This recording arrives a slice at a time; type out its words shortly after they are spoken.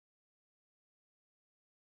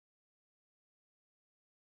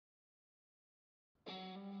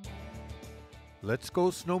Let's go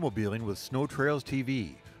snowmobiling with SnowTrails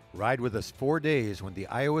TV. Ride with us 4 days when the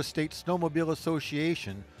Iowa State Snowmobile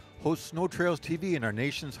Association hosts SnowTrails TV in our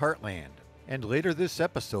nation's heartland. And later this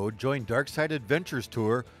episode, join Darkside Adventure's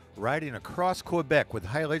tour, riding across Quebec with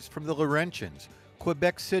highlights from the Laurentians,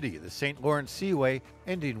 Quebec City, the St. Lawrence Seaway,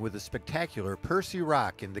 ending with the spectacular Percy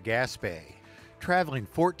Rock in the Gaspe. Traveling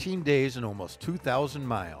 14 days and almost 2,000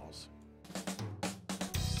 miles.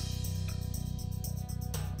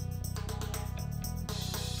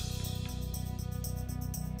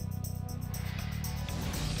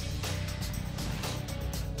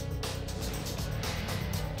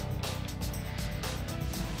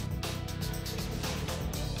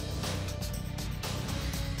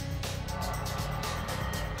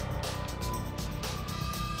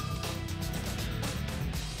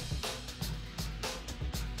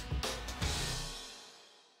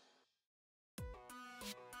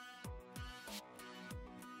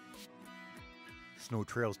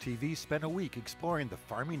 SnowTrails TV spent a week exploring the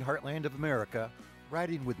farming heartland of America,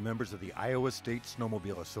 riding with members of the Iowa State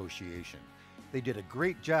Snowmobile Association. They did a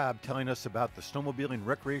great job telling us about the snowmobiling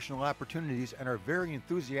recreational opportunities and are very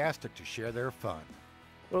enthusiastic to share their fun.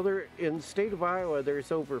 Well, in the state of Iowa,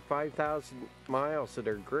 there's over 5,000 miles that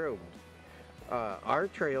are groomed. Our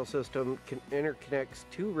trail system interconnects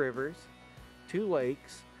 2 rivers, 2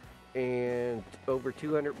 lakes, and over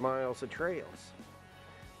 200 miles of trails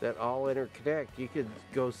that all interconnect. You could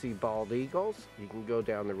go see bald eagles, you can go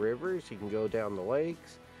down the rivers, you can go down the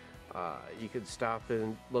lakes, you could stop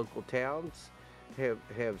in local towns,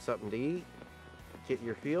 have something to eat, get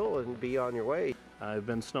your fuel, and be on your way. I've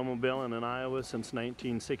been snowmobiling in Iowa since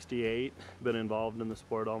 1968, been involved in the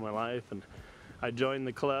sport all my life, and I joined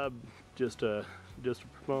the club just to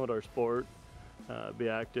promote our sport, be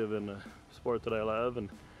active in the sport that I love,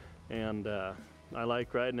 and I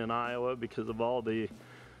like riding in Iowa because of all the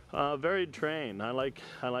varied terrain. I like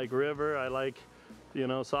river, I like,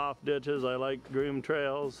 soft ditches, I like groomed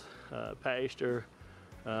trails, pasture,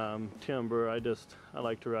 timber. I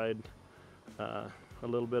like to ride a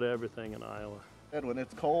little bit of everything in Iowa. And when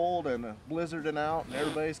it's cold and blizzarding out and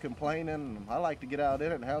everybody's complaining, I like to get out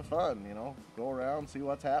in it and have fun, go around, see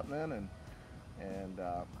what's happening, and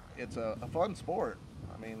it's a fun sport.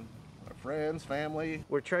 I mean, our friends, family.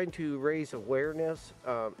 We're trying to raise awareness,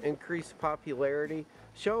 increase popularity,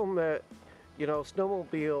 show them that,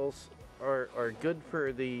 snowmobiles are good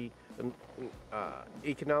for the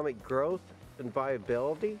economic growth and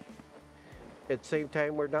viability. At the same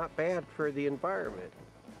time, we're not bad for the environment.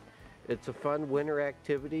 It's a fun winter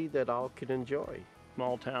activity that all can enjoy.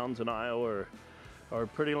 Small towns in Iowa are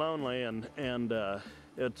pretty lonely, and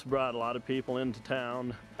it's brought a lot of people into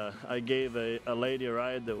town. I gave a lady a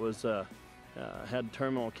ride that was had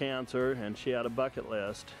terminal cancer, and she had a bucket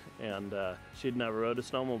list, and she'd never rode a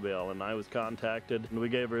snowmobile, and I was contacted, and we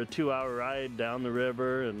gave her a 2-hour ride down the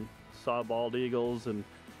river and saw bald eagles, and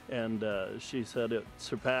she said it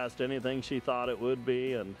surpassed anything she thought it would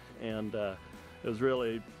be, and it was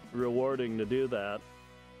really rewarding to do that.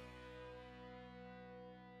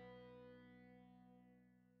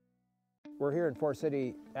 We're here in Forest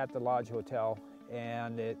City at the Lodge Hotel,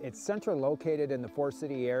 and it's centrally located in the Forest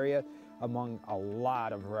City area among a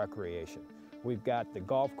lot of recreation. We've got the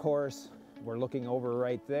golf course, we're looking over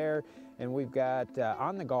right there, and we've got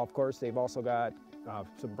on the golf course they've also got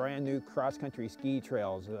some brand new cross-country ski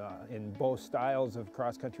trails in both styles of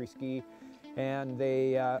cross-country ski. And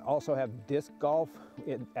they also have disc golf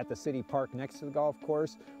at the city park next to the golf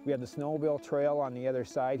course. We have the snowmobile trail on the other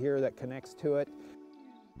side here that connects to it.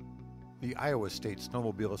 The Iowa State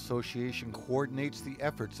Snowmobile Association coordinates the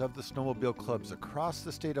efforts of the snowmobile clubs across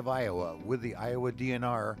the state of Iowa, with the Iowa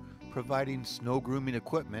DNR providing snow grooming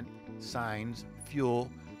equipment, signs,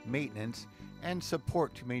 fuel, maintenance, and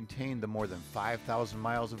support to maintain the more than 5,000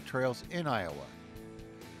 miles of trails in Iowa.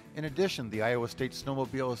 In addition, the Iowa State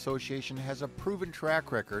Snowmobile Association has a proven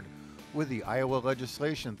track record with the Iowa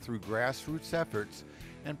legislation through grassroots efforts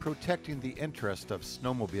and protecting the interest of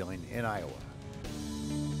snowmobiling in Iowa.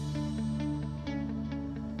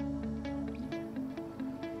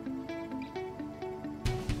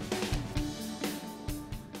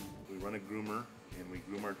 We run a groomer, and we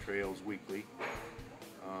groom our trails weekly.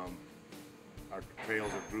 Our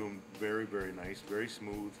trails are groomed very, very nice, very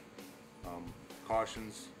smooth.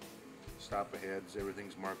 Cautions, stop aheads,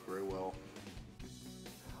 everything's marked very well.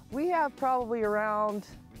 We have probably around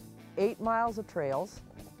 8 miles of trails,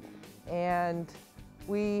 and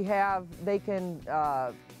they can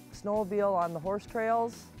snowmobile on the horse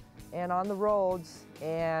trails and on the roads,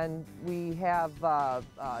 and we have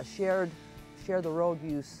share the road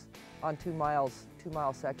use on 2 mile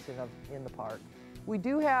section in the park. We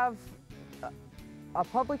do have a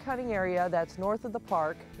public hunting area that's north of the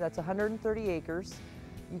park, that's 130 acres.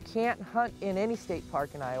 You can't hunt in any state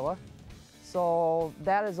park in Iowa, so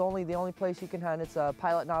that is the only place you can hunt. It's a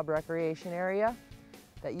Pilot Knob recreation area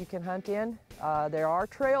that you can hunt in. There are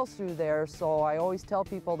trails through there, so I always tell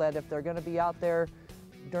people that if they're going to be out there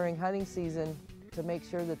during hunting season, to make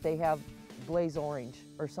sure that they have blaze orange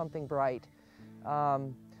or something bright.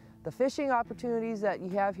 The fishing opportunities that you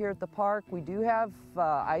have here at the park, we do have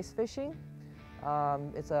ice fishing.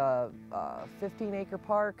 It's a 15-acre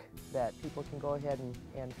park that people can go ahead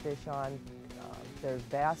and fish on. There's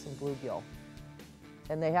bass and bluegill.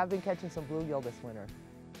 And they have been catching some bluegill this winter.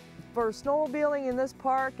 For snowmobiling in this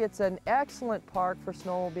park, it's an excellent park for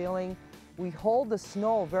snowmobiling. We hold the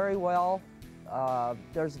snow very well.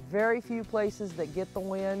 There's very few places that get the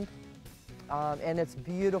wind, and it's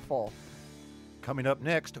beautiful. Coming up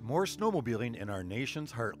next, more snowmobiling in our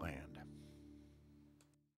nation's heartland.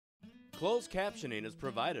 Closed captioning is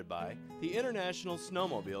provided by the International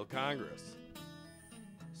Snowmobile Congress.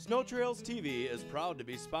 SnowTrails TV is proud to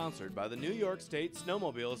be sponsored by the New York State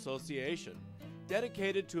Snowmobile Association,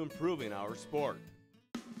 dedicated to improving our sport.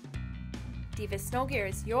 Diva Snow Gear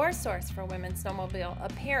is your source for women's snowmobile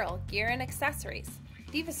apparel, gear, and accessories.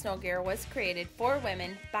 Diva Snow Gear was created for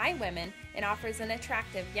women, by women, and offers an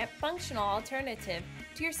attractive yet functional alternative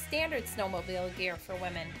to your standard snowmobile gear for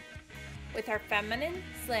women. With our feminine,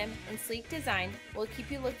 slim, and sleek design, we'll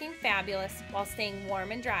keep you looking fabulous while staying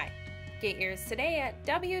warm and dry. Get yours today at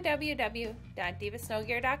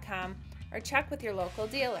www.divasnowgear.com or check with your local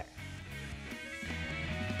dealer.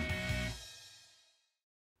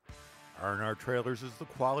 R&R Trailers is the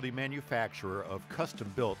quality manufacturer of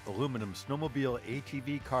custom-built aluminum snowmobile,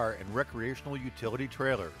 ATV, car, and recreational utility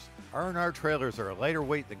trailers. R&R Trailers are lighter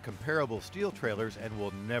weight than comparable steel trailers and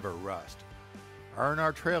will never rust.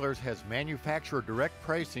 R&R Trailers has manufacturer direct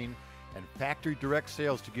pricing and factory direct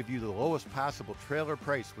sales to give you the lowest possible trailer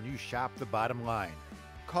price when you shop the bottom line.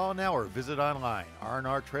 Call now or visit online,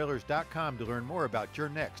 rnrtrailers.com, to learn more about your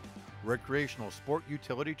next recreational sport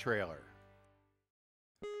utility trailer.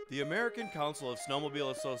 The American Council of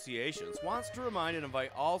Snowmobile Associations wants to remind and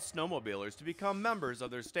invite all snowmobilers to become members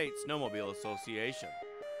of their state snowmobile association.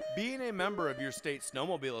 Being a member of your state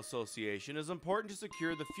snowmobile association is important to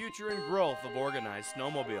secure the future and growth of organized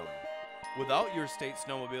snowmobiling. Without your state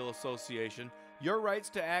snowmobile association, your rights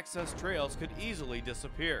to access trails could easily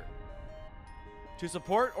disappear. To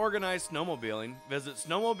support organized snowmobiling, visit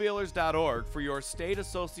snowmobilers.org for your state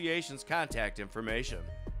association's contact information.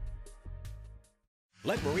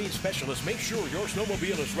 Let marine specialists make sure your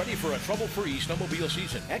snowmobile is ready for a trouble-free snowmobile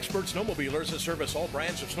season. Expert snowmobilers that service all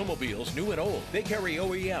brands of snowmobiles, new and old. They carry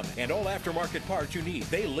OEM and all aftermarket parts you need.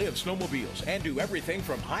 They live snowmobiles and do everything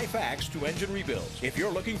from high facts to engine rebuilds. If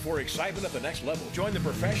you're looking for excitement at the next level, join the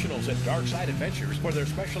professionals at Darkside Adventures for their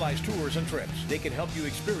specialized tours and trips. They can help you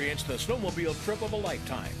experience the snowmobile trip of a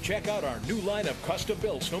lifetime. Check out our new line of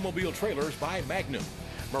custom-built snowmobile trailers by Magnum.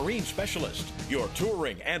 Marine Specialist, your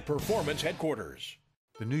touring and performance headquarters.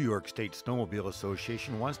 The New York State Snowmobile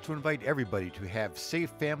Association wants to invite everybody to have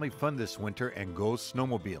safe family fun this winter and go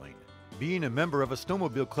snowmobiling. Being a member of a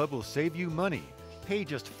snowmobile club will save you money. Pay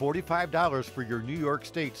just $45 for your New York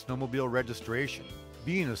State snowmobile registration.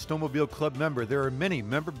 Being a snowmobile club member, there are many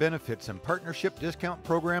member benefits and partnership discount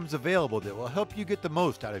programs available that will help you get the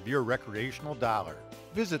most out of your recreational dollar.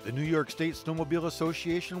 Visit the New York State Snowmobile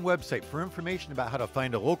Association website for information about how to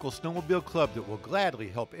find a local snowmobile club that will gladly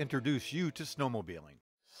help introduce you to snowmobiling.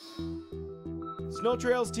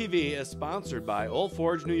 SnowTrails TV is sponsored by Old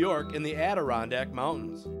Forge, New York in the Adirondack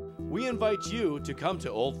Mountains. We invite you to come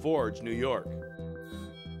to Old Forge, New York.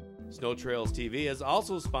 SnowTrails TV is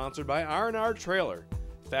also sponsored by R&R Trailer,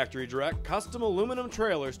 factory direct custom aluminum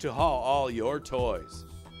trailers to haul all your toys.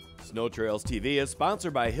 SnowTrails TV is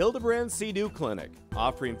sponsored by Hildebrand Sea-Doo Clinic,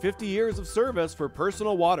 offering 50 years of service for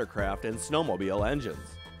personal watercraft and snowmobile engines.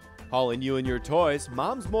 Hauling you and your toys,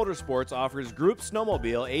 Mom's Motorsports offers group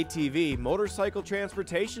snowmobile, ATV, motorcycle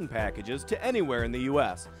transportation packages to anywhere in the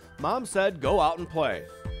U.S. Mom said, go out and play.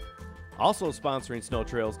 Also sponsoring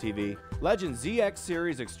SnowTrails TV, Legend ZX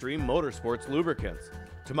Series Extreme Motorsports Lubricants.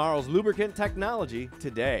 Tomorrow's lubricant technology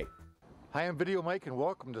today. Hi, I'm Video Mike and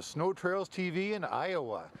welcome to SnowTrails TV in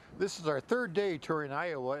Iowa. This is our third day touring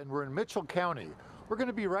Iowa and we're in Mitchell County. We're going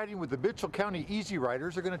to be riding with the Mitchell County Easy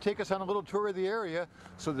Riders. They're going to take us on a little tour of the area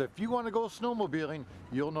so that if you want to go snowmobiling,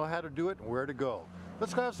 you'll know how to do it and where to go.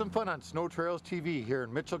 Let's go have some fun on SnowTrails TV here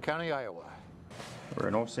in Mitchell County, Iowa. We're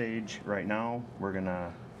in Osage right now. We're going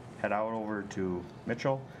to head out over to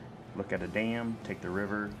Mitchell, look at a dam, take the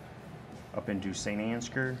river up into St.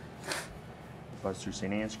 Ansgar, buzz through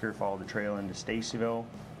St. Ansgar, follow the trail into Stacyville,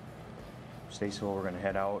 Statesville, we're going to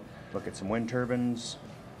head out, look at some wind turbines,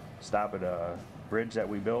 stop at a bridge that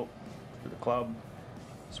we built for the club,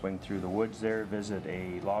 swing through the woods there, visit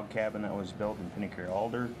a log cabin that was built in Pinnacle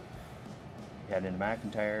Alder, head into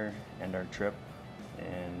McIntyre, end our trip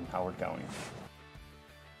in Howard County.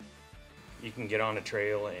 You can get on a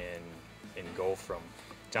trail and go from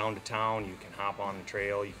town to town. You can hop on the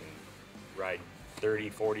trail. You can ride 30,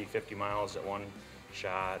 40, 50 miles at one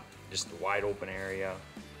shot. Just a wide open area.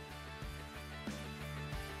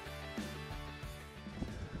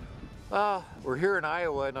 We're here in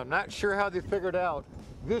Iowa, and I'm not sure how they figured out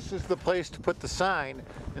this is the place to put the sign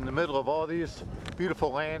in the middle of all these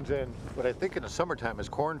beautiful lands and what I think in the summertime is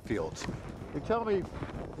cornfields. They tell me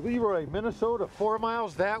Leroy, Minnesota, 4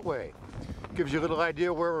 miles that way. Gives you a little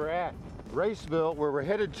idea where we're at. Riceville, where we're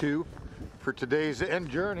headed to for today's end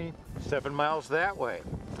journey, 7 miles that way.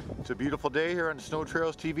 It's a beautiful day here on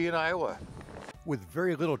SnowTrails TV in Iowa. With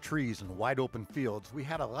very little trees and wide open fields, we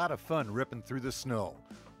had a lot of fun ripping through the snow.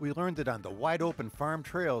 We learned that on the wide open farm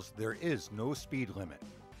trails, there is no speed limit.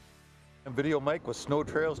 I'm Video Mike with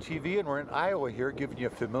SnowTrails TV, and we're in Iowa here giving you a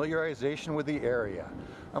familiarization with the area.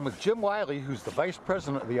 I'm with Jim Wiley, who's the Vice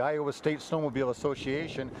President of the Iowa State Snowmobile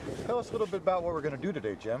Association. Tell us a little bit about what we're going to do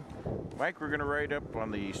today, Jim. Mike, we're going to ride up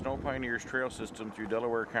on the Snow Pioneers Trail System through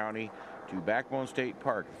Delaware County to Backbone State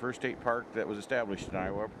Park, the first state park that was established in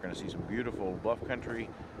Iowa. We're going to see some beautiful bluff country,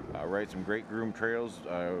 ride some great groomed trails,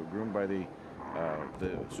 groomed by the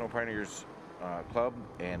Snow Pioneers Club,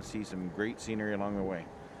 and see some great scenery along the way.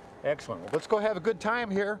 Excellent. Well, let's go have a good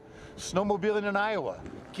time here, snowmobiling in Iowa.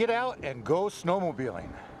 Get out and go snowmobiling.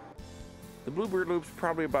 The Bluebird Loop's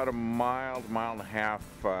probably about a mile and a half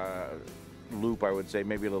loop, I would say,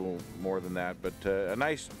 maybe a little more than that, but a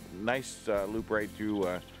nice loop right through.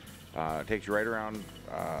 Takes you right around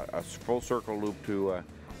a full circle loop to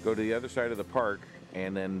go to the other side of the park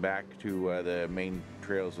and then back to the main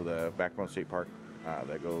trails of the Backbone State Park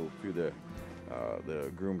that go through the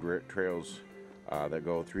groomed trails that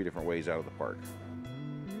go 3 different ways out of the park.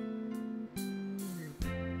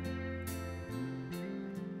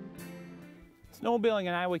 Snowmobiling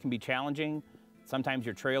in Iowa can be challenging. Sometimes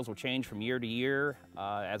your trails will change from year to year.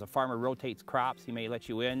 As a farmer rotates crops, he may let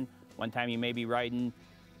you in. One time you may be riding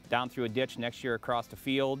down through a ditch, next year across the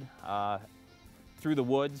field, through the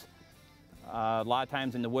woods. A lot of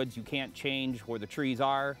times in the woods you can't change where the trees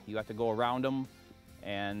are. You have to go around them,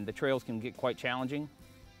 and the trails can get quite challenging.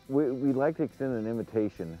 We'd like to extend an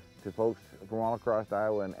invitation to folks from all across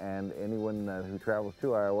Iowa and anyone who travels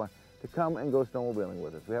to Iowa to come and go snowmobiling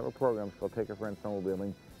with us. We have a program called Take a Friend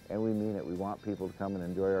Snowmobiling, and we mean it. We want people to come and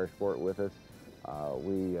enjoy our sport with us.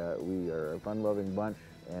 We are a fun-loving bunch,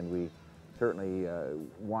 and we certainly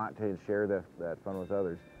want to share that fun with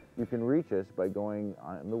others. You can reach us by going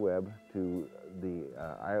on the web to the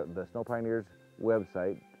Snow Pioneers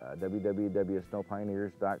website,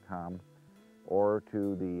 www.snowpioneers.com, or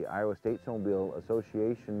to the Iowa State Snowmobile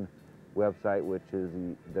Association website, which is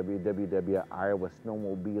the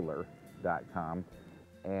www.iowasnowmobiler.com,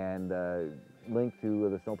 and link to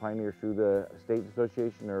the Snow Pioneers through the State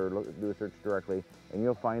Association, or do a search directly, and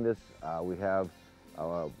you'll find us. We have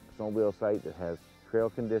a snowmobile site that has trail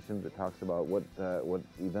conditions. It talks about what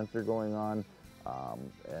events are going on,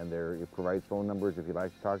 and it provides phone numbers if you'd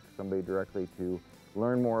like to talk to somebody directly to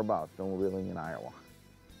learn more about snowmobiling in Iowa.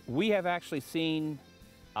 We have actually seen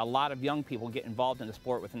a lot of young people get involved in the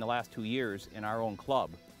sport within the last 2 years in our own club.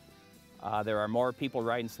 There are more people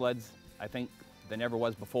riding sleds, I think, than ever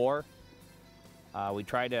was before. We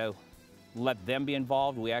try to let them be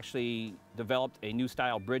involved. We actually developed a new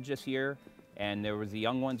style bridge this year, and there was the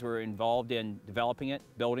young ones who were involved in developing it,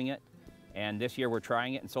 building it, and this year we're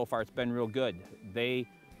trying it, and so far it's been real good. They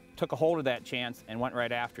took a hold of that chance and went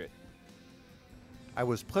right after it. I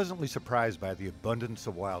was pleasantly surprised by the abundance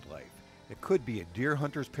of wildlife. It could be a deer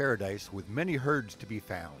hunter's paradise with many herds to be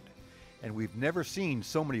found. And we've never seen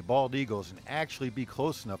so many bald eagles and actually be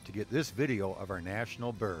close enough to get this video of our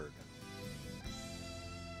national bird.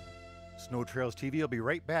 SnowTrails TV will be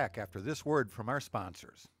right back after this word from our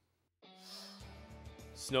sponsors.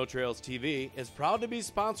 SnowTrails TV is proud to be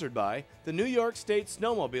sponsored by the New York State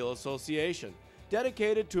Snowmobile Association,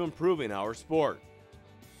 dedicated to improving our sport.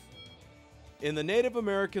 In the Native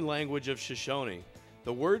American language of Shoshone,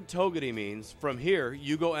 the word Togedy means, "From here,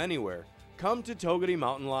 you go anywhere. Come to Togedy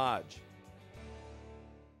Mountain Lodge."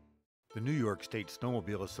 The New York State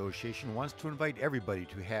Snowmobile Association wants to invite everybody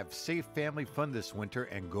to have safe family fun this winter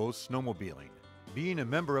and go snowmobiling. Being a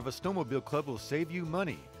member of a snowmobile club will save you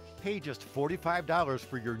money. Pay just $45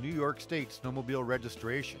 for your New York State snowmobile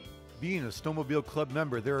registration. Being a Snowmobile Club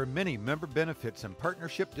member, there are many member benefits and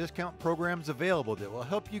partnership discount programs available that will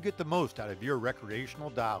help you get the most out of your recreational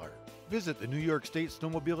dollar. Visit the New York State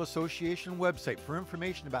Snowmobile Association website for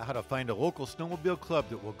information about how to find a local snowmobile club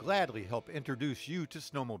that will gladly help introduce you to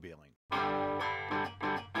snowmobiling.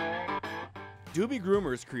 Doobie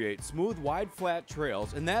Groomers create smooth, wide, flat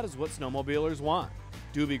trails, and that is what snowmobilers want.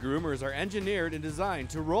 Doobie Groomers are engineered and designed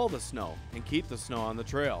to roll the snow and keep the snow on the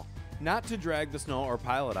trail, not to drag the snow or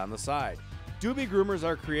pile it on the side. Doobie Groomers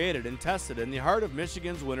are created and tested in the heart of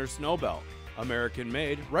Michigan's winter snow belt.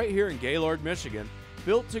 American-made, right here in Gaylord, Michigan,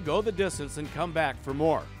 built to go the distance and come back for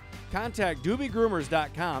more. Contact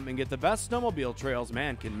doobiegroomers.com and get the best snowmobile trails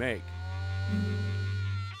man can make.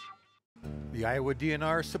 The Iowa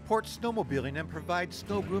DNR supports snowmobiling and provides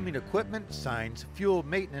snow grooming equipment, signs, fuel,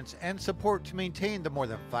 maintenance, and support to maintain the more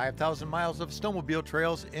than 5,000 miles of snowmobile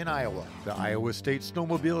trails in Iowa. The Iowa State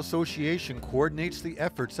Snowmobile Association coordinates the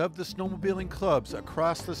efforts of the snowmobiling clubs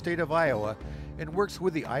across the state of Iowa and works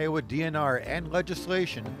with the Iowa DNR and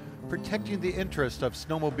legislation protecting the interests of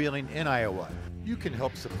snowmobiling in Iowa. You can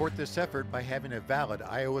help support this effort by having a valid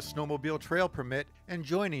Iowa snowmobile trail permit and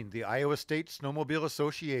joining the Iowa State Snowmobile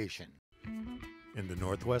Association. In the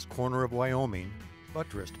northwest corner of Wyoming,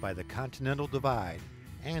 buttressed by the Continental Divide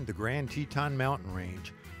and the Grand Teton Mountain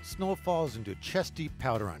Range, snow falls into chest-deep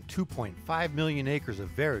powder on 2.5 million acres of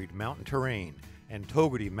varied mountain terrain, and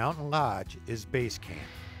Togarty Mountain Lodge is base camp.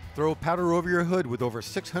 Throw powder over your hood with over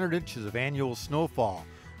 600 inches of annual snowfall,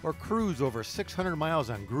 or cruise over 600 miles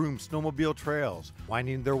on groomed snowmobile trails,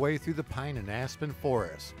 winding their way through the pine and aspen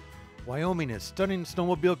forests. Wyoming is stunning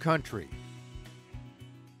snowmobile country.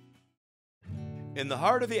 In the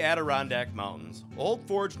heart of the Adirondack Mountains, Old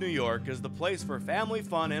Forge, New York is the place for family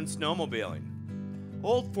fun and snowmobiling.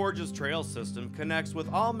 Old Forge's trail system connects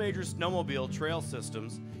with all major snowmobile trail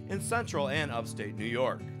systems in central and upstate New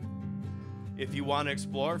York. If you want to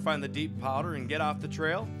explore, find the deep powder, and get off the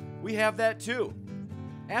trail, we have that too.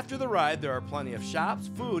 After the ride, there are plenty of shops,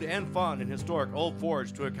 food, and fun in historic Old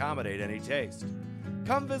Forge to accommodate any taste.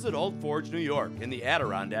 Come visit Old Forge, New York in the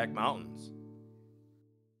Adirondack Mountains.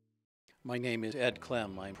 My name is Ed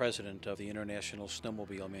Clem. I'm president of the International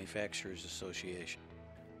Snowmobile Manufacturers Association.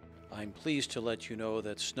 I'm pleased to let you know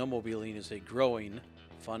that snowmobiling is a growing,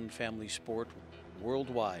 fun family sport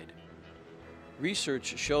worldwide.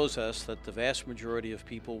 Research shows us that the vast majority of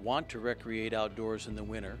people want to recreate outdoors in the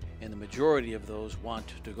winter, and the majority of those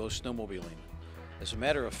want to go snowmobiling. As a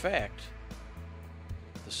matter of fact,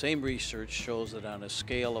 the same research shows that on a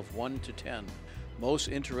scale of 1 to 10, most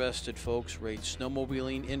interested folks rate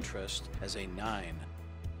snowmobiling interest as a 9.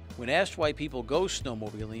 When asked why people go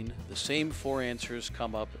snowmobiling, the same 4 answers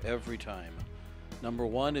come up every time. Number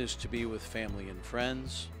 1 is to be with family and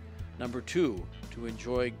friends. Number 2, to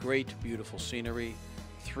enjoy great, beautiful scenery.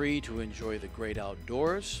 3, to enjoy the great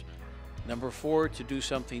outdoors. Number 4, to do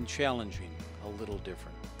something challenging, a little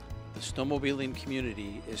different. The snowmobiling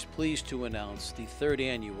community is pleased to announce the 3rd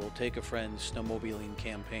annual Take a Friend Snowmobiling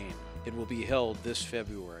campaign. It will be held this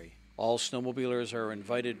February. All snowmobilers are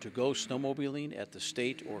invited to go snowmobiling at the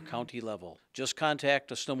state or county level. Just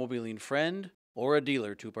contact a snowmobiling friend or a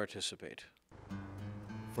dealer to participate.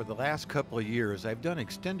 For the last couple of years, I've done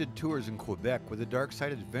extended tours in Quebec with the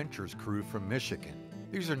Darkside Adventures crew from Michigan.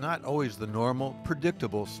 These are not always the normal,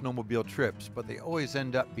 predictable snowmobile trips, but they always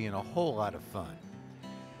end up being a whole lot of fun.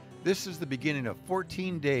 This is the beginning of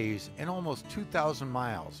 14 days and almost 2,000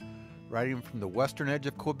 miles, riding from the western edge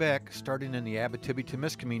of Quebec, starting in the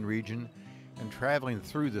Abitibi-Témiscamingue region, and traveling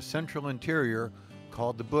through the central interior,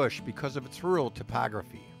 called the Bush because of its rural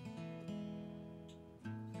topography.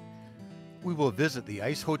 We will visit the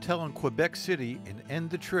Ice Hotel in Quebec City and end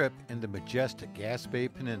the trip in the majestic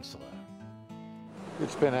Gaspe Peninsula.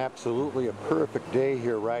 It's been absolutely a perfect day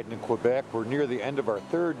here riding in Quebec. We're near the end of our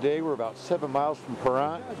 3rd day. We're about 7 miles from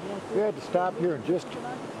Perrin. We had to stop here and just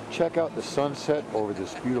check out the sunset over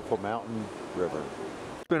this beautiful mountain river.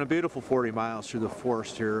 It's been a beautiful 40 miles through the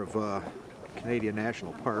forest here of Canadian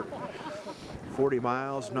National Park. 40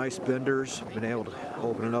 miles, nice benders, been able to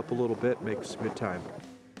open it up a little bit, make some good time.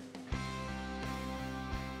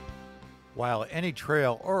 While any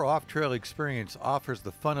trail or off-trail experience offers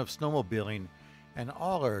the fun of snowmobiling, and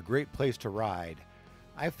all are a great place to ride,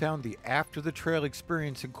 I found the after-the-trail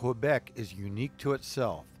experience in Quebec is unique to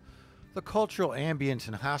itself. The cultural ambience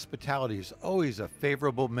and hospitality is always a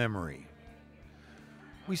favorable memory.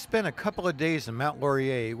 We spent a couple of days in Mount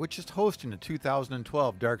Laurier, which is hosting the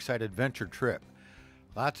 2012 Darkside Adventure trip.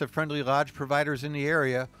 Lots of friendly lodge providers in the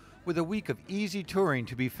area, with a week of easy touring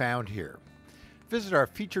to be found here. Visit our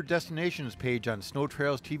featured destinations page on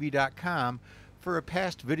SnowTrailsTV.com for a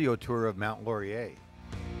past video tour of Mount Laurier.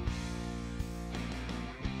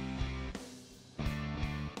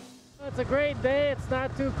 it's a great day. It's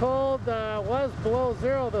not too cold. It was below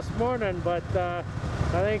zero this morning, but I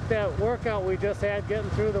think that workout we just had getting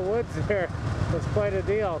through the woods there was quite a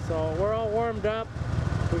deal. So we're all warmed up.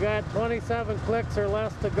 We got 27 clicks or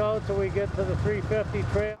less to go till we get to the 350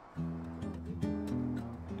 trail.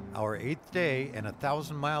 Our 8th day and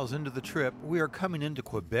 1,000 miles into the trip, we are coming into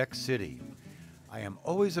Quebec City. I am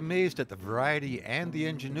always amazed at the variety and the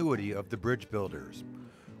ingenuity of the bridge builders.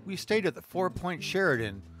 We stayed at the 4 Point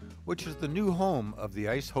Sheraton, which is the new home of the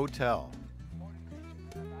Ice Hotel.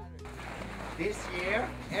 This year,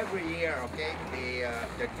 every year, okay,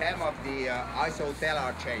 the theme of the Ice Hotel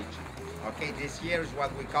are changed. Okay, this year is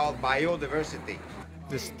what we call biodiversity.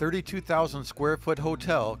 This 32,000 square foot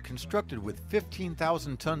hotel, constructed with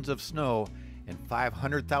 15,000 tons of snow and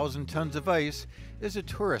 500,000 tons of ice, is a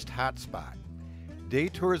tourist hotspot. Day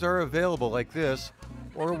tours are available like this,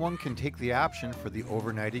 or one can take the option for the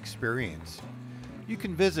overnight experience. You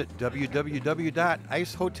can visit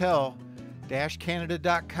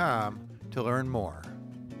www.icehotel-canada.com to learn more.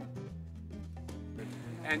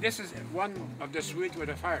 And this is one of the suites with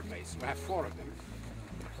a fireplace. We have 4 of them.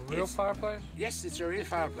 A real fireplace? Yes, it's a real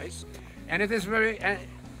fireplace. And it is very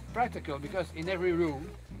practical because in every room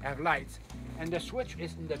I have lights and the switch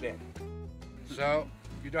is in the bed. So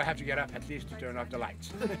you don't have to get up at least to turn off the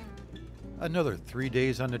lights. Another 3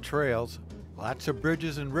 days on the trails, lots of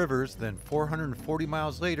bridges and rivers, then 440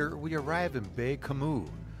 miles later we arrive in Bay Camus,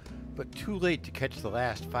 but too late to catch the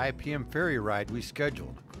last 5 p.m. ferry ride we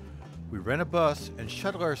scheduled. We rent a bus and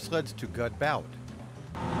shuttle our sleds to Godbout.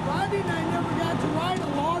 Rodney and I never got to ride a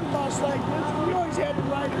long bus like this. We always had to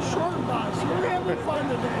ride a short bus. We're having fun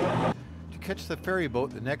today. To catch the ferry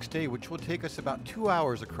boat the next day, which will take us about 2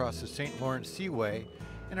 hours across the St. Lawrence Seaway,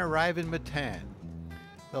 and arrive in Matane,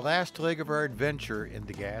 the last leg of our adventure in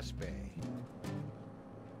the Gaspe.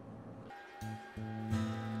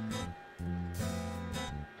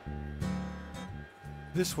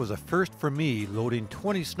 This was a first for me, loading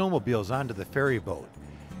 20 snowmobiles onto the ferry boat.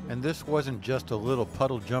 And this wasn't just a little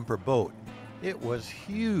puddle jumper boat. It was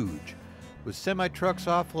huge, with semi-trucks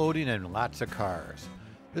offloading and lots of cars.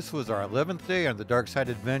 This was our 11th day on the Darkside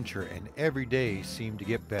Adventure, and every day seemed to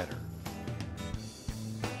get better.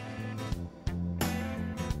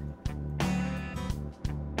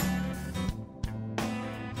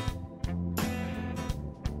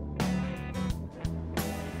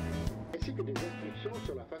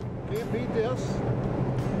 Can't beat this.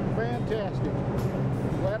 Fantastic.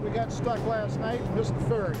 Glad we got stuck last night and missed the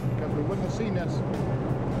ferry because we wouldn't have seen this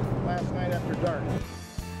last night after dark.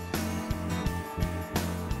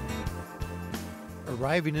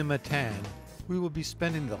 Arriving in Matane, we will be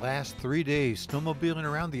spending the last 3 days snowmobiling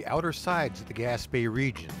around the outer sides of the Gaspe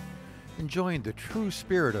region, enjoying the true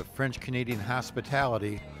spirit of French-Canadian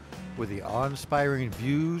hospitality with the awe-inspiring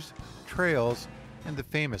views, trails, and the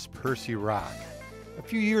famous Percy Rock. A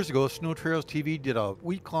few years ago, SnowTrails TV did a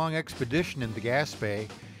week-long expedition in the Gaspe,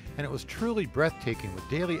 and it was truly breathtaking with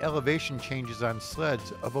daily elevation changes on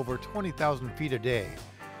sleds of over 20,000 feet a day,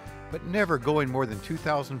 but never going more than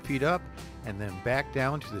 2,000 feet up and then back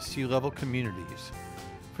down to the sea level communities.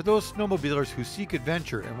 For those snowmobilers who seek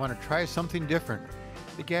adventure and want to try something different,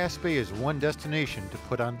 the Gaspe is one destination to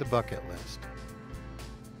put on the bucket list.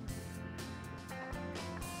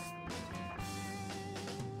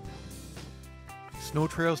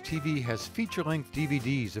 SnowTrails TV has feature-length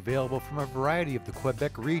DVDs available from a variety of the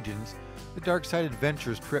Quebec regions the Darkside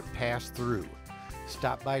Adventures trip passed through.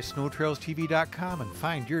 Stop by SnowTrailsTV.com and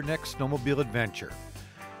find your next snowmobile adventure.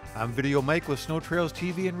 I'm Video Mike with SnowTrails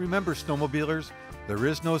TV, and remember, snowmobilers, there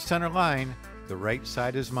is no center line, the right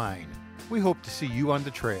side is mine. We hope to see you on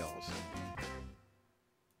the trails.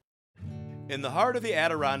 In the heart of the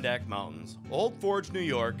Adirondack Mountains, Old Forge, New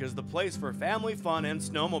York is the place for family fun and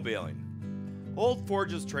snowmobiling. Old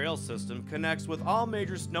Forge's trail system connects with all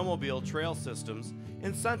major snowmobile trail systems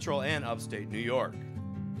in central and upstate New York.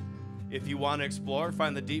 If you want to explore,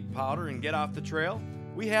 find the deep powder, and get off the trail,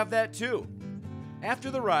 we have that too. After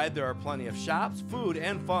the ride, there are plenty of shops, food,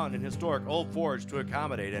 and fun in historic Old Forge to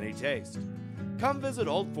accommodate any taste. Come visit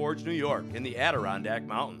Old Forge, New York in the Adirondack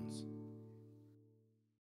Mountains.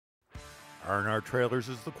 R&R Trailers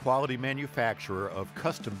is the quality manufacturer of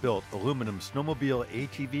custom-built aluminum snowmobile,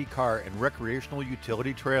 ATV, car, and recreational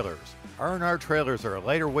utility trailers. R&R Trailers are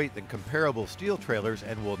lighter weight than comparable steel trailers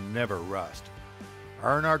and will never rust.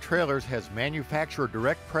 R&R Trailers has manufacturer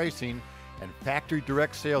direct pricing and factory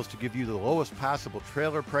direct sales to give you the lowest possible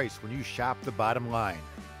trailer price when you shop the bottom line.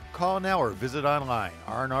 Call now or visit online,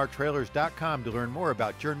 rnrtrailers.com, to learn more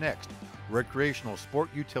about your next recreational sport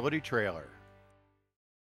utility trailer.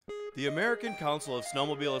 The American Council of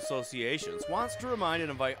Snowmobile Associations wants to remind and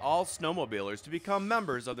invite all snowmobilers to become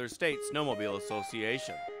members of their state snowmobile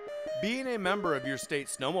association. Being a member of your state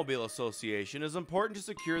snowmobile association is important to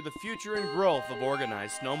secure the future and growth of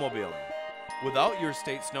organized snowmobiling. Without your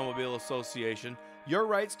state snowmobile association, your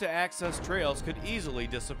rights to access trails could easily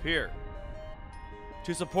disappear.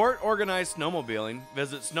 To support organized snowmobiling,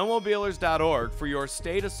 visit snowmobilers.org for your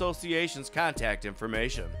state association's contact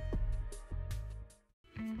information.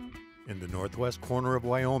 In the northwest corner of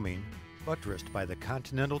Wyoming, buttressed by the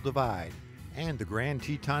Continental Divide and the Grand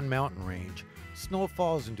Teton Mountain Range, snow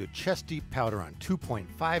falls into chest-deep powder on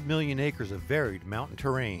 2.5 million acres of varied mountain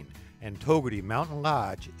terrain, and Togarty Mountain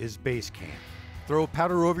Lodge is base camp. Throw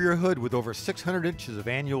powder over your hood with over 600 inches of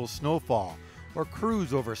annual snowfall, or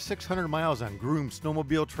cruise over 600 miles on groomed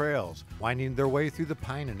snowmobile trails, winding their way through the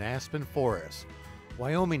pine and aspen forests.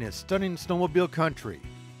 Wyoming is stunning snowmobile country.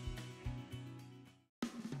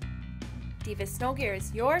 Diva Snow Gear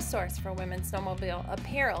is your source for women's snowmobile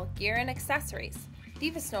apparel, gear, and accessories.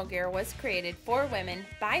 Diva Snow Gear was created for women,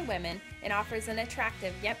 by women, and offers an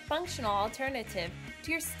attractive yet functional alternative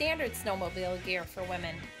to your standard snowmobile gear for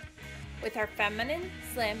women. With our feminine,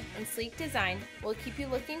 slim, and sleek design, we'll keep you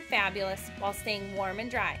looking fabulous while staying warm and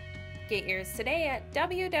dry. Get yours today at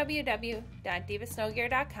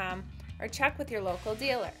www.divasnowgear.com or check with your local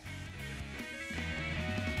dealer.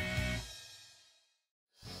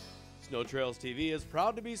 SnowTrails TV is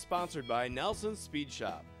proud to be sponsored by Nelson's Speed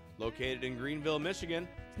Shop. Located in Greenville, Michigan,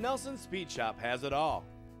 Nelson's Speed Shop has it all.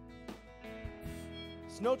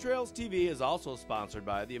 SnowTrails TV is also sponsored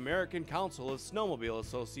by the American Council of Snowmobile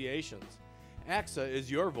Associations. ACSA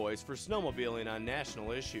is your voice for snowmobiling on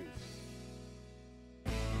national issues.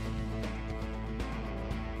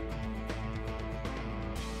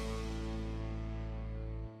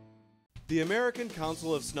 The American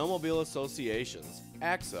Council of Snowmobile Associations,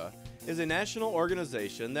 ACSA, is a national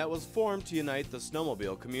organization that was formed to unite the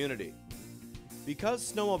snowmobile community.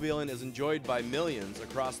 Because snowmobiling is enjoyed by millions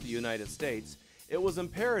across the United States, it was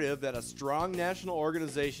imperative that a strong national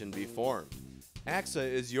organization be formed.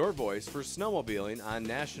 ACSA is your voice for snowmobiling on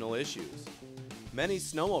national issues. Many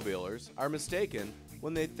snowmobilers are mistaken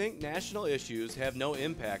when they think national issues have no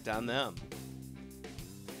impact on them.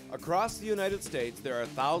 Across the United States, there are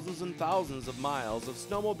thousands and thousands of miles of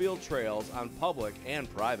snowmobile trails on public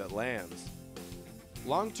and private lands.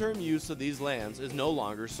 Long-term use of these lands is no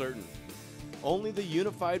longer certain. Only the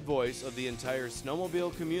unified voice of the entire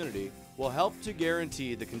snowmobile community will help to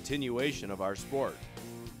guarantee the continuation of our sport.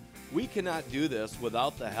 We cannot do this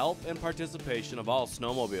without the help and participation of all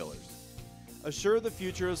snowmobilers. Assure the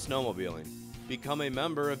future of snowmobiling. Become a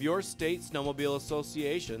member of your state snowmobile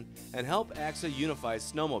association and help ACSA unify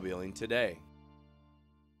snowmobiling today.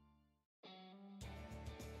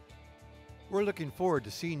 We're looking forward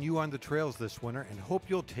to seeing you on the trails this winter and hope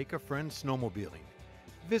you'll take a friend snowmobiling.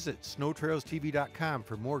 Visit SnowTrailsTV.com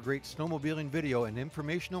for more great snowmobiling video and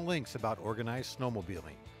informational links about organized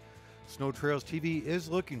snowmobiling. SnowTrails TV is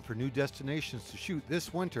looking for new destinations to shoot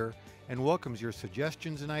this winter and welcomes your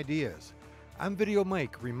suggestions and ideas. I'm Video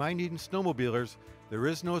Mike, reminding snowmobilers there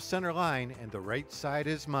is no center line and the right side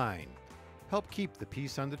is mine. Help keep the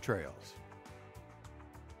peace on the trails.